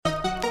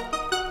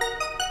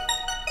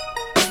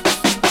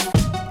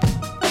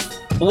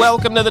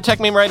Welcome to the Tech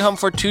Meme Ride Home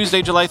for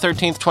Tuesday, July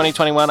 13th,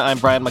 2021. I'm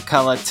Brian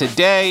McCullough.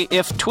 Today,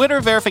 if Twitter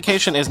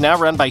verification is now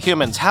run by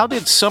humans, how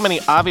did so many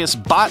obvious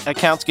bot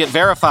accounts get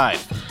verified?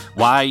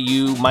 Why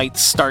you might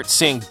start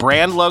seeing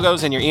brand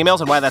logos in your emails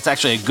and why that's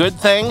actually a good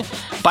thing.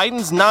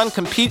 Biden's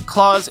non-compete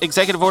clause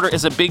executive order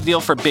is a big deal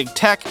for big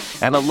tech,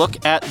 and a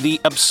look at the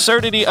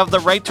absurdity of the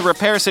right to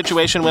repair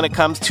situation when it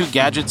comes to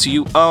gadgets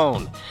you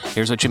own.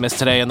 Here's what you missed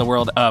today in the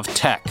world of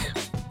tech.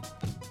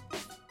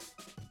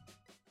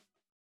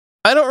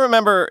 I don't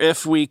remember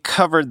if we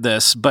covered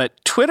this, but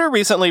Twitter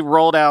recently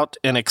rolled out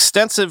an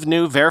extensive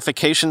new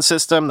verification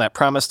system that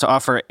promised to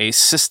offer a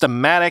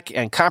systematic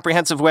and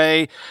comprehensive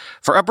way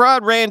for a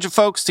broad range of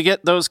folks to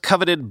get those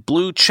coveted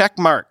blue check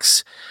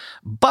marks.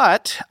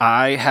 But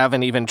I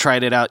haven't even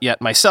tried it out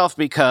yet myself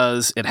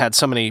because it had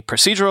so many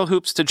procedural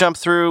hoops to jump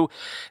through.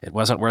 It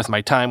wasn't worth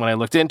my time when I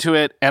looked into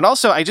it. And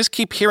also, I just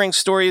keep hearing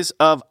stories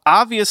of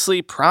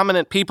obviously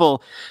prominent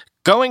people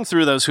going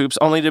through those hoops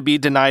only to be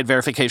denied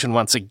verification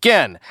once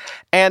again.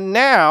 And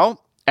now,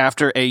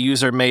 after a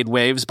user made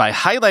waves by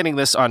highlighting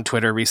this on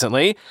Twitter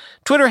recently,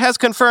 Twitter has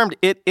confirmed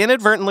it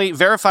inadvertently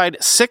verified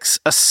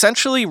 6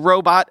 essentially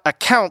robot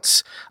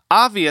accounts,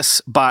 obvious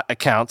bot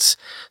accounts,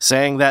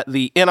 saying that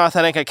the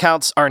inauthentic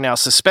accounts are now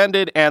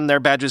suspended and their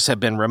badges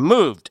have been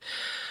removed.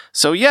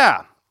 So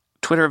yeah,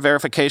 Twitter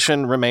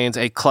verification remains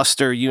a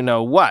cluster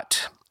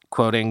you-know-what,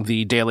 quoting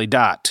the Daily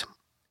Dot.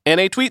 In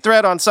a tweet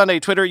thread on Sunday,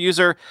 Twitter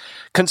user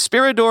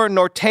Conspirador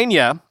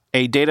Norteña,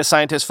 a data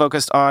scientist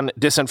focused on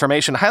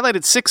disinformation,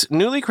 highlighted 6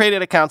 newly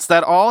created accounts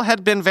that all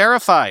had been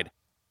verified.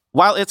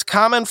 While it's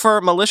common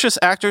for malicious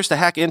actors to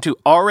hack into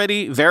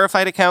already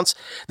verified accounts,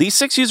 these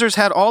 6 users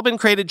had all been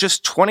created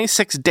just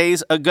 26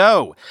 days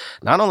ago.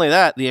 Not only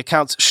that, the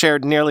accounts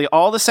shared nearly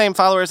all the same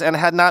followers and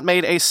had not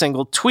made a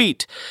single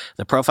tweet.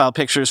 The profile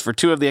pictures for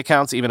 2 of the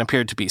accounts even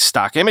appeared to be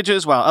stock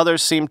images, while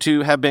others seemed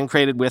to have been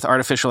created with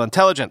artificial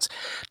intelligence.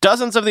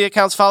 Dozens of the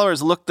account's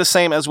followers looked the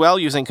same as well,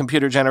 using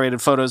computer-generated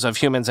photos of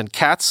humans and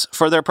cats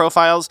for their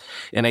profiles.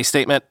 In a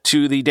statement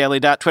to the Daily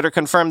Dot, Twitter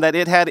confirmed that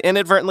it had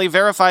inadvertently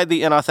verified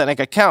the inauthentic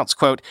accounts.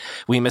 Quote,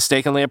 "We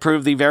mistakenly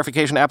approved the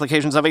verification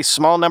applications of a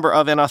small number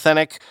of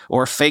inauthentic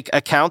or fake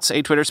accounts,"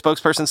 a Twitter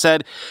spokesperson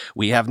said.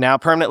 "We have now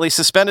permanently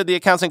suspended the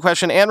accounts in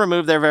question and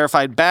removed their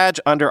verified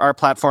badge under our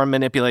platform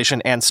manipulation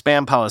and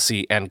spam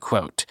policy," end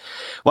quote.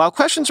 While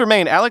questions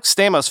remain, Alex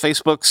Stamos,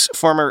 Facebook's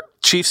former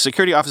chief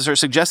security officer,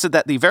 suggested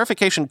that the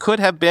verification could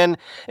have been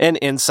an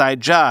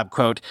inside job.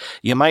 Quote,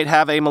 "You might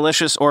have a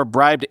malicious or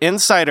bribed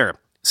insider,"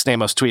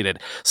 Stamos tweeted.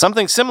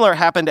 "Something similar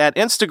happened at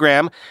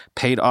Instagram,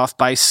 paid off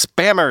by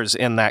spammers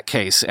in that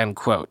case," end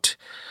quote.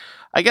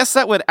 I guess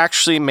that would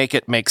actually make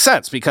it make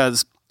sense,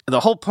 because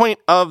the whole point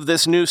of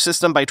this new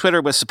system by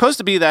Twitter was supposed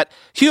to be that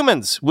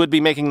humans would be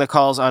making the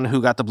calls on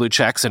who got the blue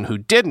checks and who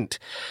didn't.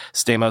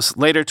 Stamos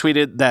later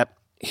tweeted that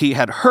he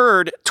had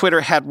heard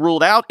Twitter had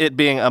ruled out it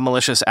being a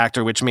malicious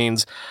actor, which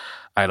means,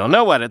 I don't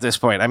know what at this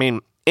point. I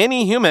mean,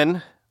 any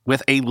human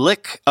with a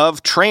lick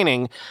of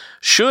training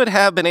should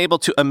have been able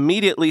to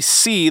immediately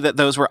see that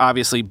those were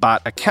obviously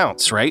bot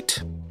accounts,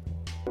 right?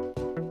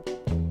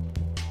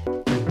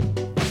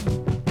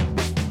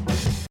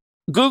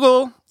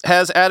 Google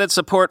has added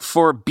support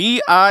for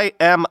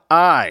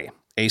BIMI,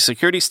 a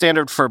security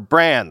standard for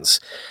brands.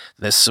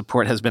 This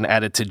support has been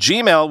added to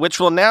Gmail, which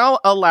will now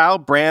allow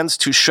brands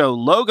to show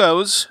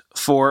logos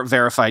for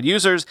verified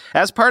users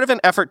as part of an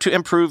effort to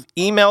improve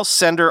email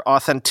sender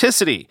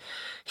authenticity.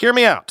 Hear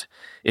me out.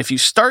 If you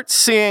start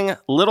seeing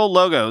little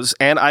logos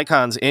and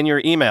icons in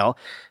your email,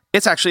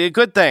 it's actually a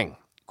good thing,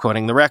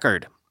 quoting the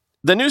record.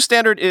 The new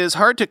standard is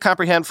hard to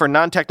comprehend for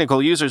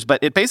non-technical users,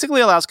 but it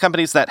basically allows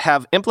companies that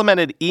have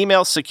implemented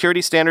email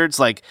security standards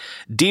like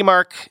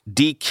DMARC,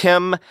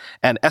 DKIM,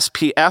 and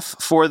SPF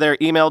for their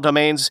email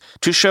domains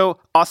to show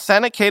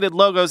authenticated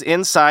logos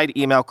inside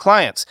email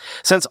clients.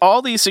 Since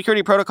all these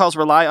security protocols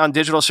rely on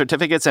digital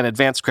certificates and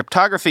advanced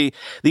cryptography,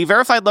 the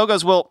verified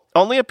logos will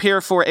only appear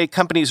for a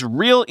company's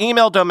real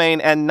email domain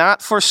and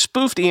not for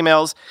spoofed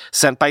emails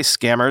sent by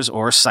scammers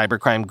or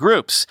cybercrime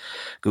groups.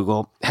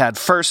 Google had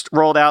first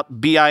rolled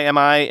out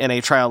BIMI in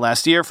a trial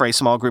last year for a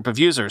small group of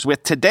users.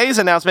 With today's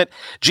announcement,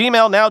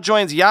 Gmail now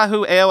joins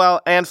Yahoo,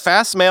 AOL, and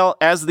Fastmail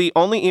as the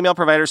only email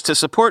providers to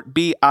support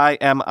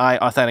BIMI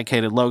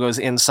authenticated logos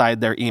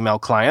inside their email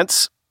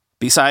clients.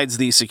 Besides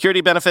the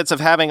security benefits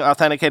of having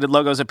authenticated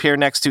logos appear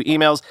next to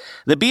emails,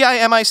 the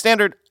BIMI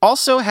standard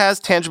also has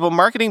tangible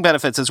marketing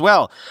benefits as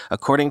well.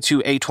 According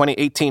to a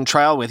 2018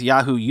 trial with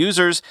Yahoo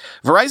users,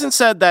 Verizon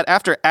said that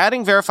after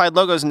adding verified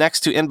logos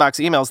next to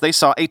inbox emails, they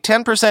saw a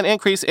 10%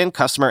 increase in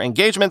customer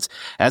engagements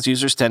as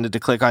users tended to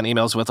click on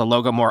emails with a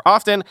logo more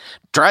often,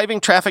 driving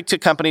traffic to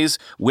companies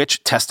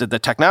which tested the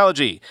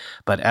technology.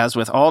 But as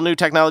with all new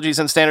technologies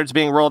and standards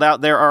being rolled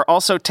out, there are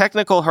also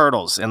technical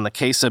hurdles. In the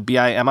case of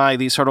BIMI,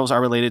 these hurdles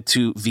are related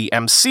to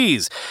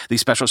VMCs, the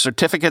special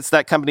certificates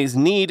that companies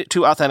need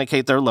to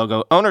authenticate their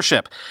logo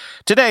ownership.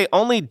 Today,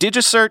 only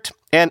DigiCert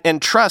and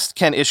Entrust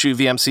can issue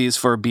VMCs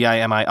for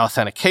BIMI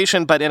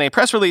authentication, but in a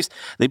press release,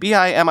 the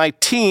BIMI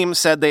team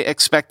said they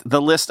expect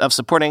the list of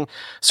supporting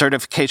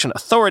certification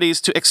authorities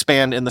to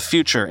expand in the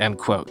future, end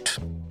quote.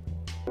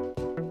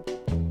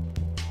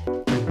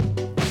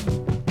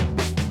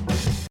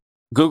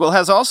 Google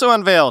has also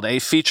unveiled a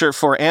feature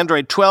for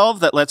Android 12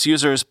 that lets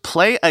users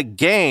play a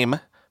game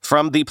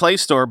from the Play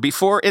Store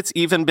before it's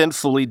even been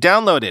fully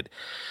downloaded.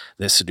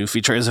 This new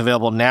feature is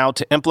available now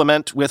to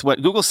implement with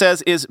what Google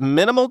says is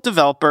minimal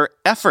developer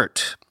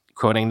effort,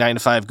 quoting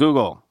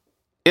 9to5Google.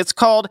 It's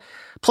called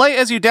Play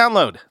As You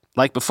Download.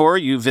 Like before,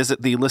 you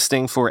visit the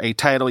listing for a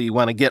title you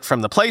want to get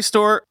from the Play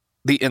Store.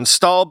 The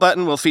Install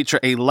button will feature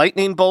a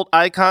lightning bolt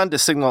icon to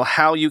signal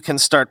how you can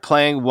start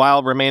playing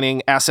while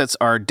remaining assets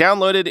are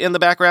downloaded in the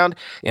background.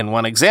 In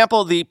one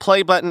example, the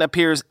Play button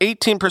appears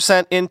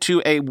 18%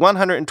 into a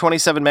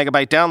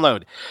 127-megabyte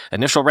download.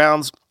 Initial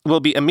rounds will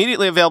be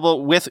immediately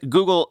available with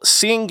Google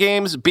seeing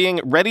games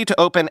being ready to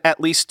open at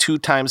least 2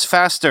 times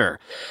faster.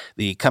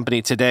 The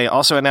company today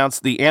also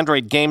announced the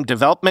Android Game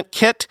Development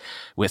Kit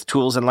with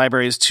tools and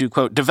libraries to,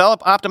 quote, develop,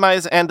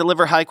 optimize, and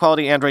deliver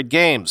high-quality Android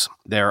games.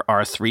 There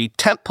are 3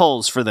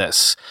 tentpoles for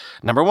this.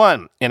 Number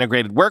 1,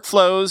 integrated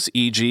workflows,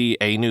 e.g.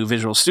 a new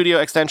Visual Studio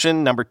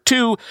extension. Number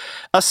 2,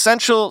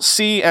 essential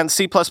C and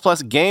C++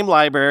 game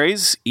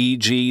libraries,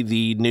 e.g.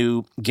 the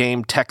new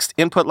Game Text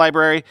Input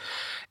Library.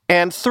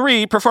 And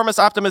 3, performance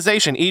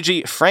optimization,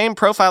 e.g. frame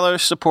profiler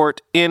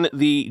support in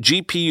the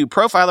GPU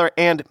profiler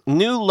and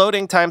new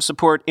loading time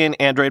support in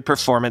Android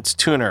Performance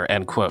Tuner,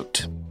 end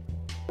quote.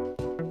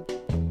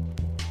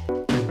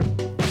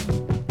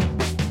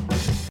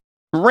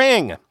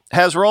 Ring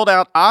has rolled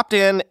out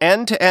opt-in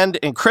end-to-end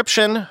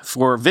encryption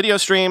for video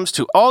streams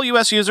to all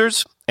U.S.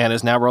 users and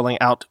is now rolling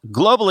out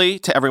globally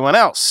to everyone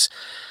else,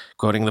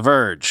 quoting The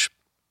Verge.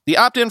 The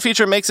opt-in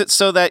feature makes it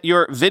so that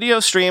your video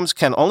streams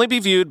can only be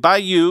viewed by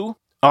you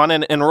on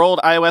an enrolled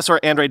iOS or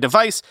Android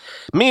device,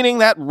 meaning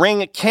that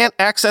Ring can't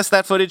access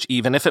that footage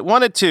even if it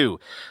wanted to.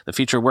 The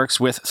feature works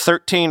with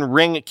 13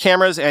 Ring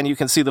cameras, and you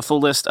can see the full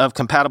list of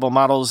compatible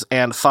models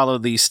and follow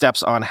the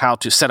steps on how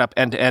to set up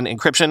end-to-end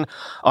encryption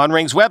on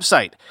Ring's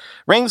website.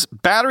 Ring's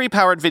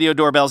battery-powered video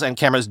doorbells and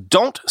cameras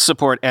don't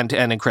support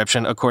end-to-end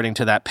encryption, according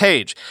to that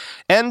page.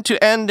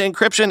 End-to-end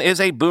encryption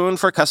is a boon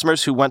for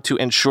customers who want to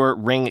ensure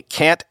Ring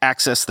can't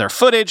access their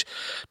footage.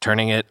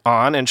 Turning it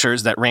on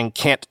ensures that Ring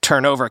can't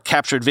turn over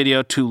captured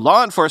video to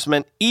law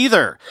enforcement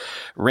either.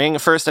 Ring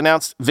first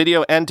announced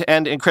video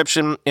end-to-end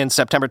encryption in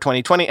September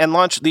 2020 and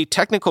launched the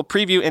technical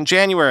preview in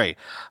January.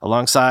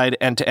 Alongside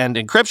end-to-end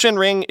encryption,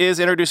 Ring is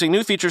introducing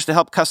new features to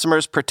help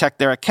customers protect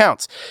their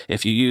accounts.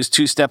 If you use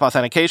two-step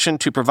authentication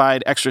to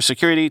provide extra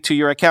security to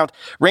your account,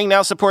 Ring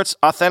now supports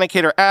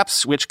authenticator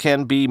apps, which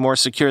can be more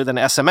secure than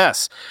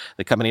SMS.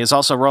 The company is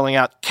also rolling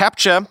out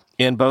CAPTCHA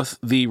in both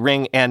the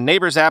Ring and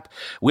Neighbors app,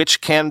 which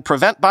can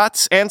prevent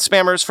bots and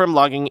spammers from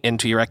logging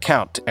into your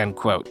account, end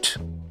quote.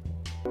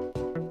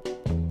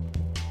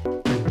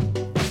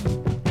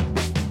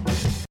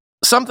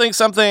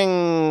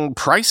 Something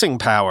pricing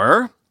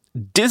power.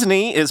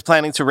 Disney is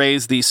planning to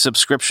raise the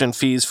subscription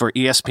fees for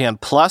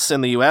ESPN Plus in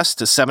the U.S.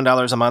 to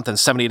 $7 a month and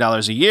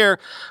 $70 a year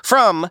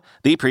from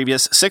the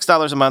previous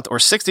 $6 a month or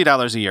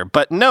 $60 a year.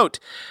 But note,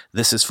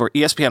 this is for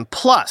ESPN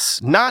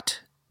Plus,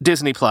 not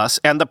Disney Plus,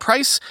 and the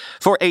price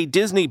for a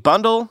Disney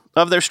bundle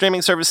of their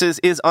streaming services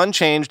is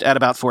unchanged at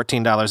about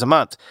 $14 a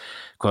month,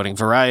 quoting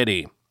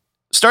Variety.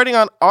 Starting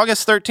on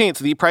August 13th,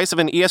 the price of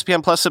an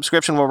ESPN Plus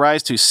subscription will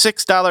rise to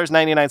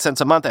 $6.99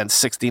 a month and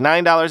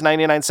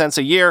 $69.99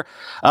 a year,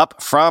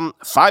 up from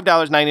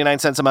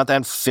 $5.99 a month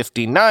and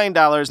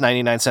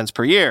 $59.99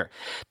 per year.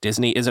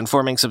 Disney is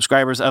informing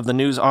subscribers of the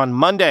news on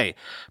Monday.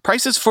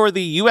 Prices for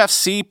the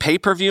UFC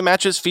pay-per-view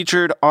matches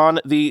featured on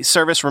the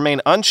service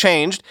remain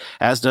unchanged,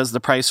 as does the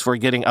price for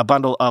getting a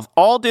bundle of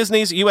all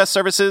Disney's U.S.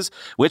 services,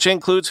 which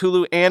includes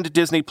Hulu and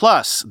Disney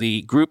Plus.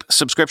 The group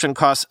subscription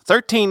costs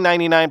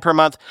 $13.99 per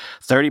month,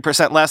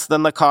 30% less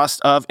than the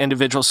cost of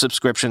individual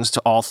subscriptions to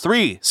all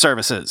 3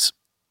 services.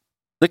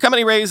 The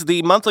company raised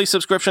the monthly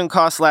subscription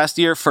cost last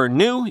year for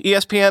new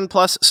ESPN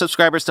Plus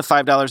subscribers to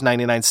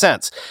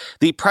 $5.99.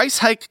 The price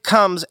hike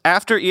comes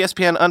after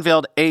ESPN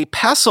unveiled a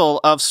passel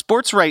of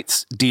sports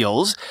rights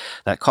deals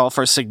that call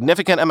for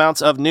significant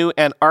amounts of new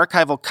and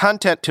archival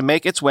content to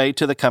make its way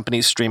to the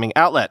company's streaming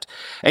outlet.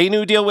 A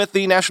new deal with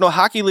the National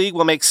Hockey League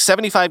will make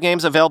 75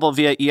 games available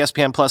via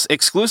ESPN Plus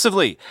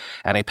exclusively,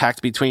 and a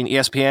pact between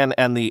ESPN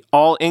and the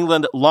All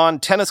England Lawn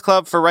Tennis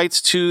Club for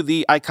rights to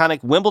the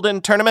iconic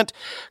Wimbledon tournament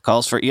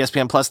calls for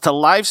ESPN Plus to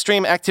live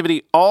stream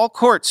activity all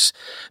courts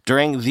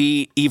during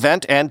the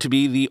event and to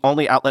be the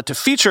only outlet to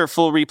feature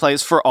full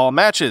replays for all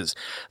matches.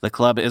 The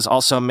club is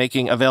also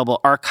making available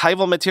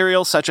archival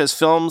material such as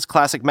films,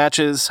 classic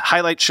matches,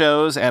 highlight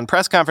shows, and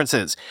press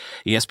conferences.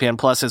 ESPN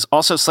Plus is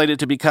also slated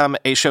to become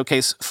a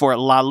showcase for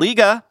La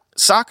Liga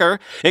soccer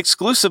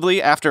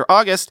exclusively after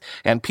August,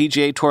 and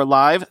PGA Tour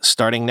Live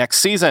starting next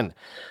season.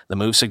 The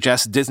move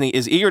suggests Disney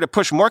is eager to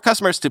push more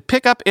customers to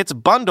pick up its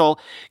bundle,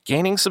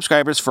 gaining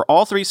subscribers for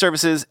all three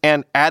services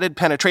and added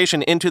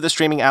penetration into the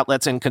streaming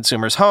outlets in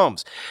consumers'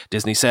 homes.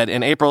 Disney said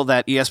in April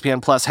that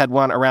ESPN Plus had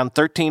won around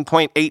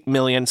 13.8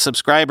 million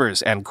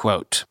subscribers, end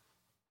quote.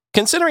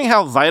 Considering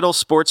how vital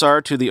sports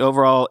are to the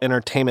overall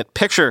entertainment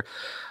picture,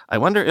 I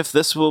wonder if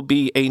this will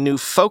be a new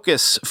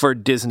focus for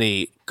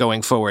Disney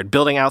going forward,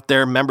 building out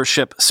their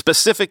membership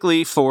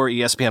specifically for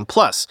ESPN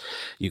Plus.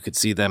 You could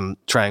see them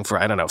trying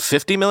for,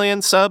 50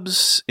 million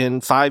subs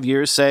in 5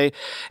 years, say.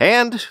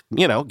 And,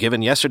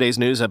 given yesterday's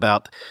news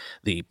about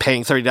the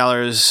paying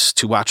 $30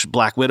 to watch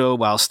Black Widow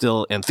while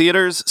still in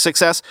theaters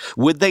success,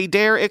 would they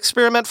dare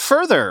experiment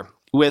further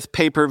with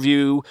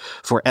pay-per-view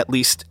for at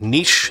least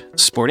niche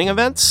sporting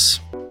events?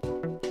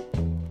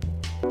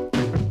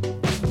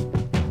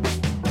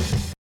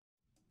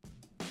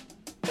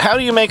 How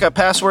do you make a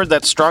password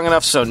that's strong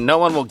enough so no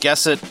one will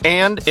guess it,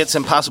 and it's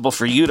impossible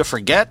for you to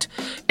forget,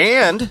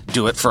 and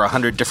do it for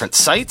 100 different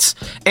sites,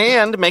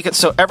 and make it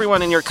so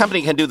everyone in your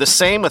company can do the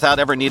same without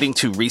ever needing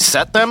to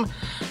reset them?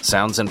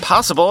 Sounds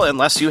impossible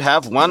unless you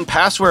have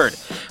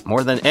 1Password.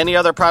 More than any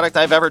other product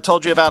I've ever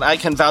told you about, I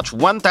can vouch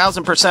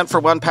 1,000%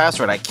 for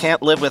 1Password. I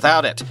can't live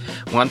without it.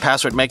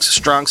 1Password makes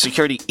strong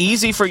security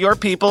easy for your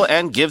people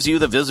and gives you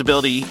the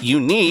visibility you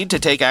need to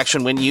take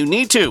action when you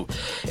need to.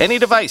 Any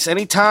device,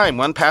 anytime,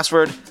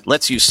 1Password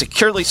lets you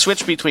securely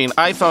switch between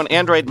iPhone,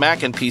 Android,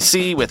 Mac, and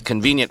PC with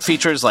convenient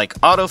features like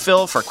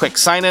autofill for quick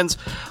sign-ins.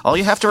 All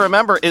you have to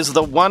remember is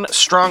the one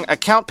strong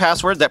account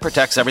password that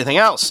protects everything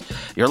else.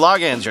 Your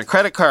logins, your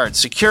credit cards,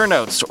 secure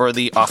notes, or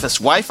the office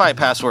Wi-Fi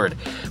password.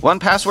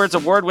 1Password's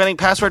award-winning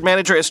password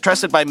manager is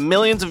trusted by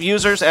millions of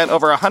users and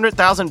over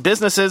 100,000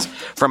 businesses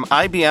from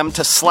IBM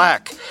to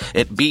Slack.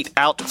 It beat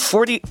out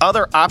 40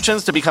 other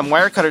options to become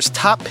Wirecutter's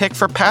top pick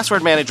for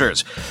password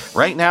managers.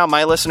 Right now,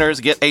 my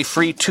listeners get a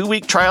free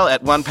 2-week trial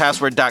at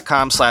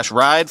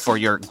onepassword.com/ride for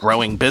your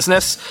growing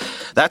business.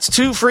 That's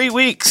 2 free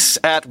weeks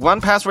at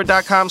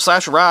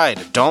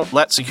onepassword.com/ride. Don't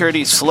let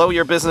security slow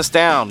your business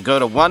down. Go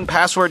to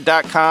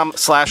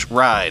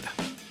onepassword.com/ride.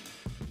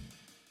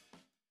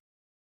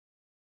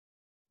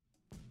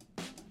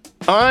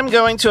 I'm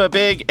going to a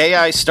big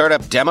AI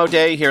startup demo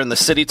day here in the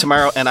city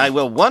tomorrow, and I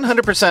will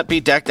 100% be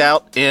decked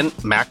out in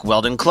Mack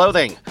Weldon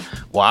clothing.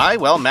 Why?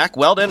 Well, Mack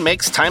Weldon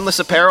makes timeless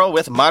apparel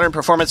with modern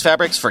performance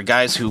fabrics for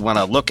guys who want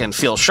to look and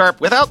feel sharp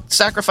without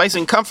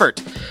sacrificing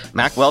comfort.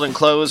 Mack Weldon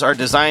clothes are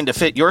designed to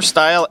fit your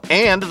style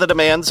and the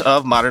demands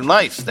of modern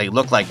life. They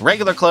look like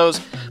regular clothes,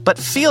 but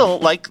feel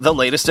like the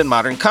latest in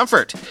modern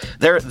comfort.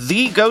 They're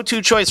the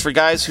go-to choice for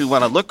guys who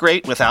want to look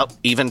great without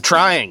even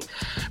trying.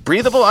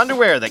 Breathable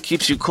underwear that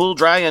keeps you cool,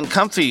 dry, and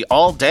comfy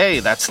all day.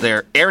 That's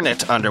their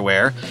AirKnit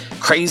underwear.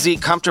 Crazy,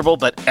 comfortable,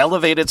 but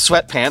elevated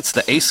sweatpants,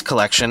 the Ace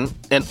collection.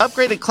 An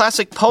upgraded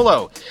classic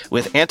polo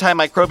with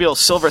antimicrobial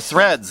silver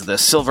threads, the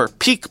Silver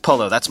Peak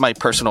polo. That's my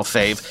personal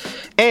fave.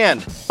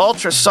 And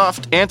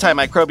ultra-soft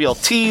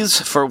antimicrobial tees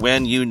for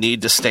when you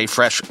need to stay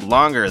fresh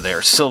longer.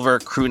 Their silver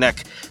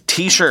crewneck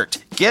t-shirt.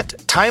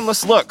 Get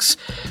timeless looks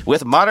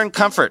with modern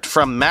comfort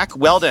from Mack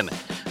Weldon.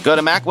 Go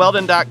to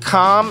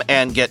MackWeldon.com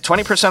and get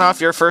 20%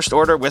 off your first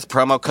order with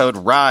promo code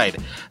RIDE.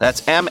 That's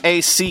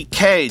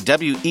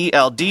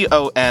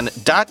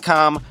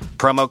MackWeldon.com,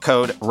 promo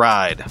code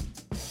RIDE.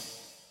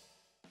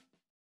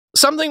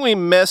 Something we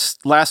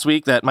missed last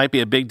week that might be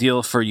a big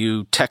deal for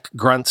you tech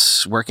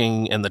grunts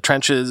working in the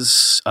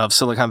trenches of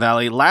Silicon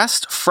Valley.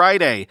 Last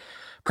Friday,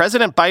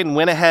 President Biden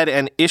went ahead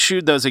and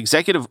issued those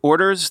executive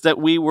orders that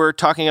we were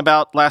talking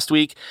about last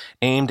week,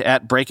 aimed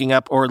at breaking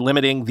up or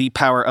limiting the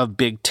power of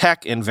big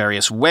tech in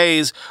various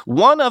ways.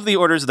 One of the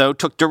orders, though,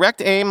 took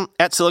direct aim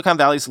at Silicon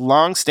Valley's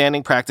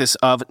long-standing practice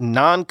of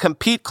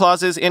non-compete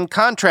clauses in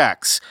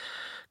contracts.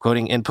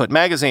 Quoting Input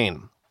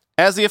Magazine,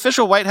 as the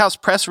official White House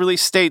press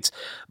release states,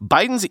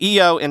 Biden's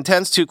EO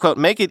intends to, quote,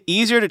 make it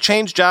easier to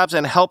change jobs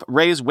and help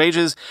raise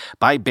wages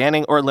by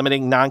banning or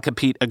limiting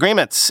non-compete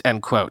agreements,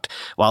 end quote.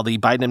 While the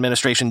Biden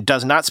administration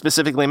does not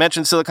specifically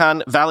mention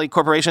Silicon Valley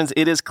corporations,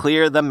 it is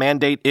clear the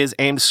mandate is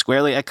aimed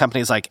squarely at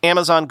companies like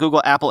Amazon,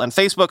 Google, Apple, and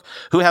Facebook,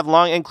 who have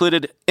long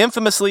included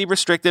infamously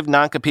restrictive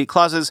non-compete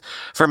clauses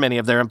for many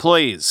of their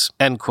employees,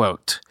 end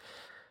quote.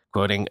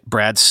 Quoting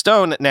Brad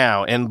Stone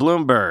now in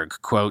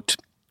Bloomberg, quote,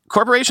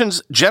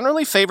 corporations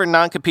generally favor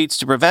non-competes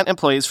to prevent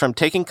employees from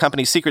taking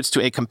company secrets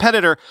to a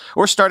competitor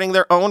or starting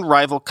their own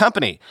rival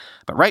company.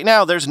 But right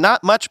now, there's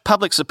not much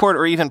public support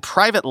or even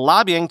private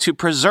lobbying to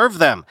preserve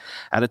them.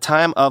 At a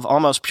time of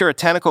almost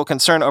puritanical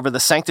concern over the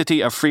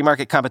sanctity of free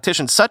market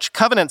competition, such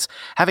covenants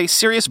have a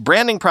serious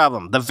branding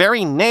problem. The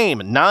very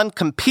name,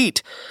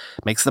 non-compete,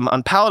 makes them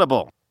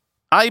unpalatable.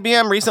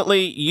 IBM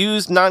recently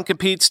used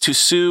non-competes to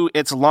sue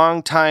its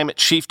longtime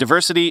chief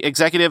diversity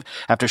executive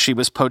after she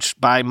was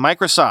poached by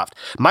Microsoft.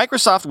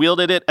 Microsoft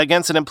wielded it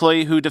against an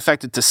employee who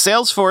defected to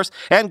Salesforce,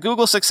 and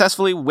Google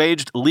successfully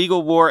waged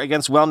legal war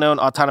against well-known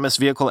autonomous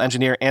vehicle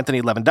engineer Anthony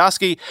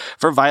Lewandowski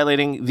for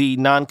violating the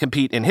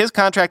non-compete in his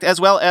contract, as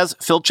well as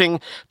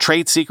filching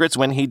trade secrets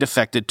when he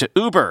defected to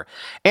Uber.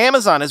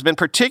 Amazon has been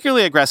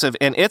particularly aggressive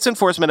in its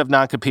enforcement of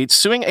non-competes,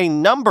 suing a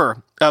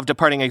number of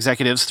departing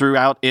executives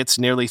throughout its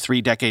nearly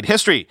 3-decade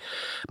history.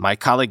 My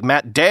colleague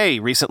Matt Day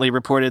recently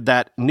reported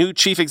that new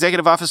Chief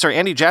Executive Officer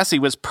Andy Jassy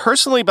was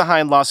personally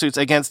behind lawsuits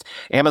against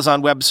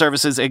Amazon Web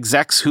Services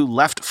execs who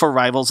left for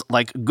rivals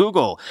like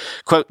Google.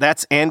 Quote,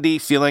 "That's Andy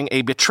feeling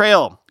a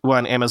betrayal,"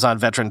 one Amazon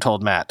veteran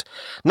told Matt.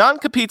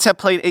 Non-competes have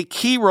played a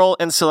key role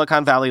in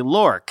Silicon Valley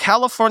lore.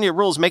 California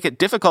rules make it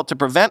difficult to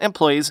prevent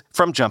employees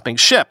from jumping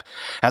ship.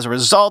 As a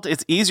result,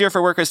 it's easier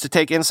for workers to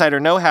take insider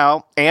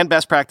know-how and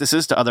best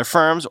practices to other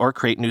firms or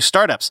create new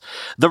startups.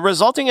 The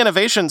resulting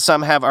innovation,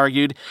 some have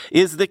argued,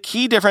 is the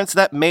key difference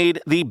that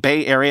made the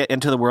Bay Area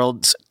into the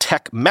world's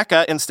tech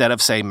mecca instead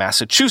of, say,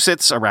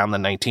 Massachusetts around the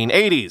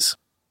 1980s.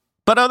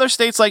 But other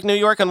states like New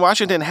York and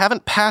Washington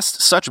haven't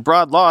passed such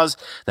broad laws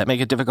that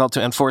make it difficult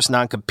to enforce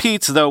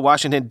non-competes, though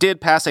Washington did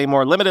pass a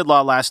more limited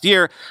law last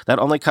year that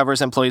only covers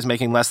employees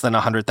making less than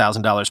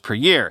 $100,000 per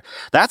year.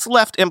 That's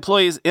left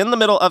employees in the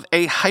middle of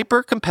a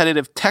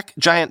hyper-competitive tech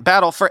giant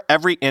battle for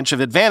every inch of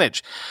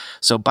advantage.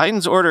 So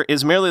Biden's order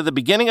is merely the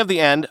beginning of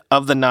the end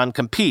of the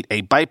non-compete.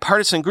 A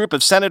bipartisan group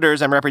of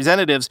senators and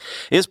representatives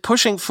is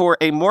pushing for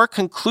a more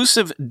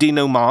conclusive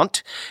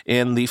denouement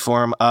in the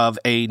form of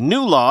a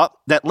new law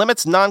that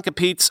limits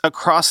non-competes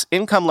across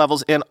income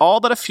levels in all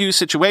but a few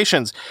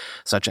situations,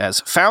 such as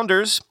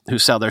founders who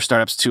sell their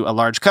startups to a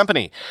large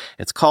company.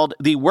 It's called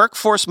the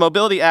Workforce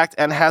Mobility Act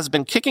and has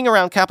been kicking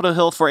around Capitol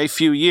Hill for a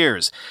few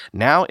years.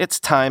 Now its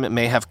time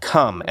may have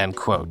come, end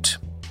quote.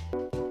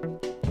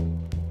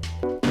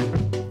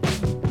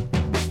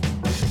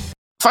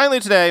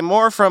 Finally today,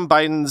 more from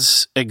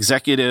Biden's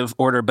executive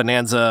order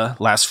bonanza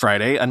last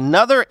Friday.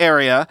 Another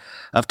area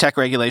of tech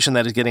regulation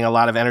that is getting a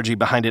lot of energy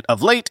behind it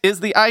of late is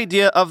the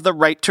idea of the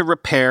right to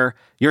repair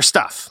your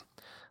stuff.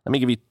 Let me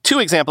give you 2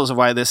 examples of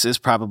why this is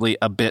probably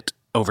a bit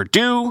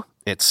overdue.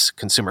 It's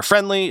consumer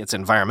friendly, it's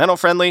environmental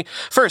friendly.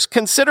 First,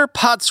 consider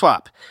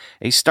PodSwap,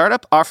 a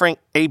startup offering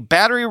a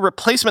battery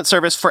replacement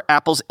service for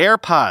Apple's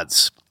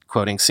AirPods,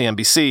 quoting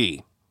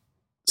CNBC.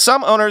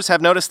 Some owners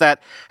have noticed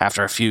that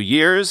after a few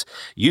years,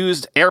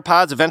 used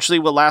AirPods eventually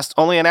will last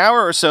only an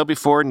hour or so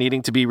before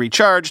needing to be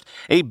recharged,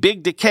 a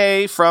big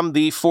decay from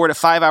the 4 to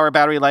 5 hour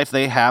battery life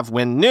they have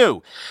when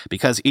new.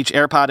 Because each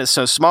AirPod is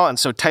so small and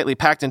so tightly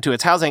packed into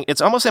its housing,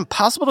 it's almost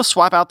impossible to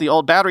swap out the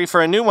old battery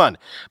for a new one.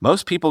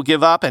 Most people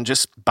give up and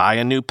just buy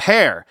a new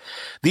pair.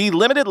 The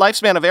limited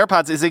lifespan of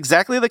AirPods is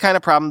exactly the kind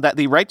of problem that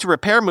the right to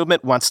repair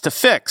movement wants to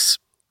fix.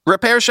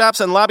 Repair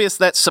shops and lobbyists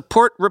that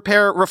support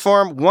repair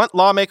reform want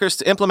lawmakers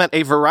to implement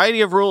a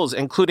variety of rules,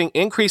 including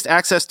increased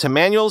access to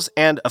manuals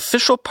and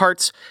official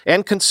parts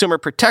and consumer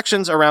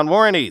protections around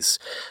warranties.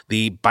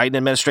 The Biden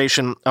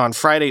administration on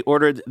Friday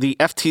ordered the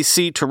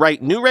FTC to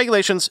write new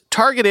regulations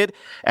targeted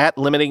at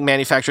limiting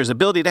manufacturers'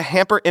 ability to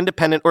hamper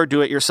independent or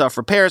do-it-yourself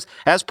repairs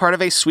as part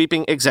of a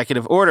sweeping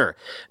executive order.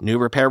 New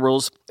repair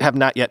rules have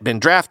not yet been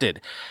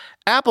drafted.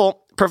 Apple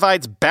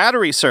provides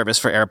battery service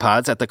for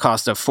AirPods at the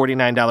cost of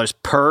 $49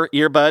 per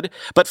earbud,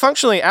 but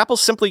functionally, Apple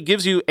simply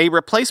gives you a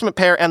replacement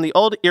pair and the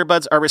old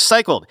earbuds are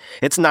recycled.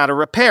 It's not a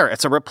repair,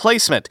 it's a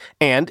replacement,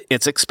 and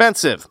it's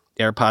expensive.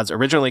 AirPods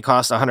originally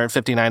cost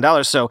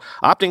 $159, so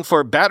opting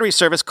for battery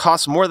service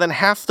costs more than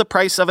half the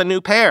price of a new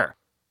pair.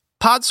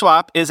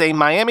 PodSwap is a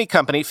Miami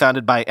company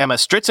founded by Emma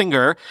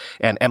Stritzinger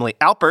and Emily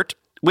Alpert,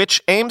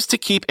 which aims to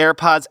keep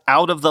AirPods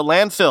out of the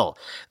landfill.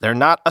 They're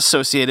not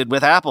associated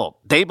with Apple.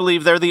 They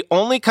believe they're the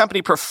only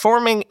company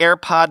performing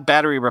AirPod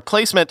battery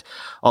replacement,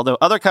 although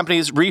other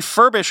companies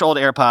refurbish old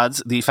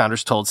AirPods, the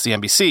founders told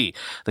CNBC.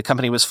 The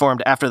company was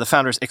formed after the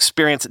founders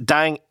experienced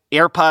dying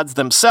AirPods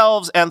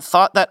themselves and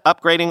thought that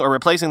upgrading or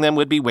replacing them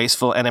would be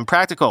wasteful and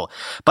impractical.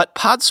 But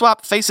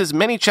PodSwap faces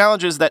many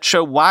challenges that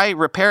show why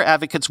repair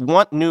advocates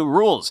want new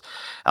rules.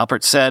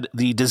 Alpert said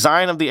the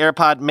design of the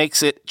AirPod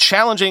makes it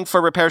challenging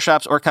for repair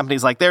shops or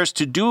companies like theirs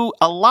to do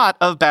a lot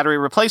of battery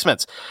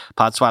replacements.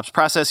 PodSwap's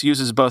process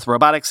uses both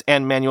robotics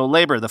and manual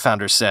labor, the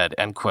founders said,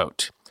 end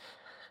quote.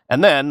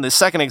 And then the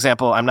second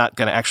example I'm not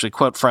going to actually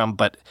quote from,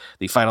 but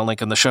the final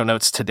link in the show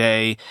notes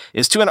today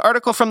is to an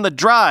article from The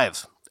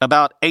Drive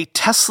about a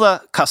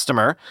Tesla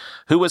customer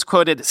who was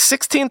quoted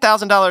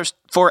 $16,000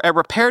 for a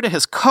repair to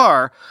his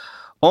car,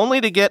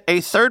 only to get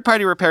a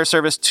third-party repair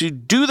service to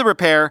do the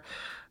repair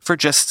for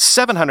just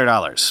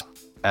 $700.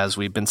 As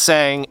we've been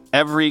saying,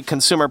 every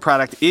consumer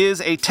product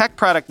is a tech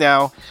product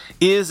now,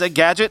 is a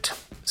gadget,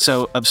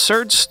 so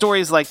absurd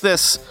stories like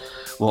this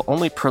will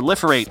only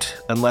proliferate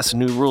unless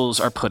new rules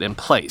are put in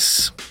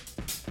place.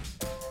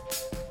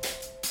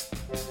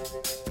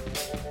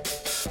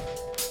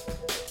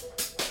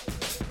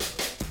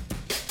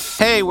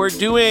 Hey, we're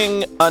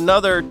doing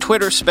another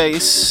Twitter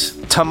space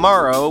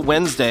tomorrow,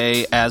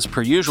 Wednesday, as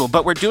per usual,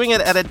 but we're doing it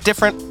at a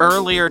different,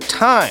 earlier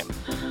time.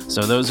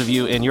 So those of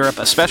you in Europe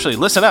especially,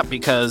 listen up,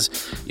 because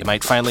you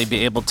might finally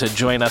be able to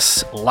join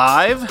us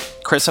live.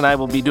 Chris and I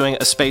will be doing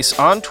a space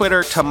on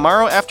Twitter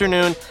tomorrow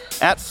afternoon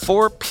at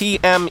 4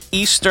 p.m.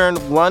 Eastern,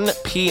 1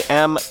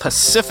 p.m.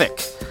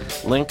 Pacific.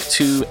 Link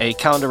to a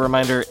calendar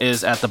reminder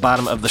is at the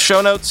bottom of the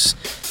show notes.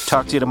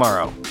 Talk to you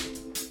tomorrow.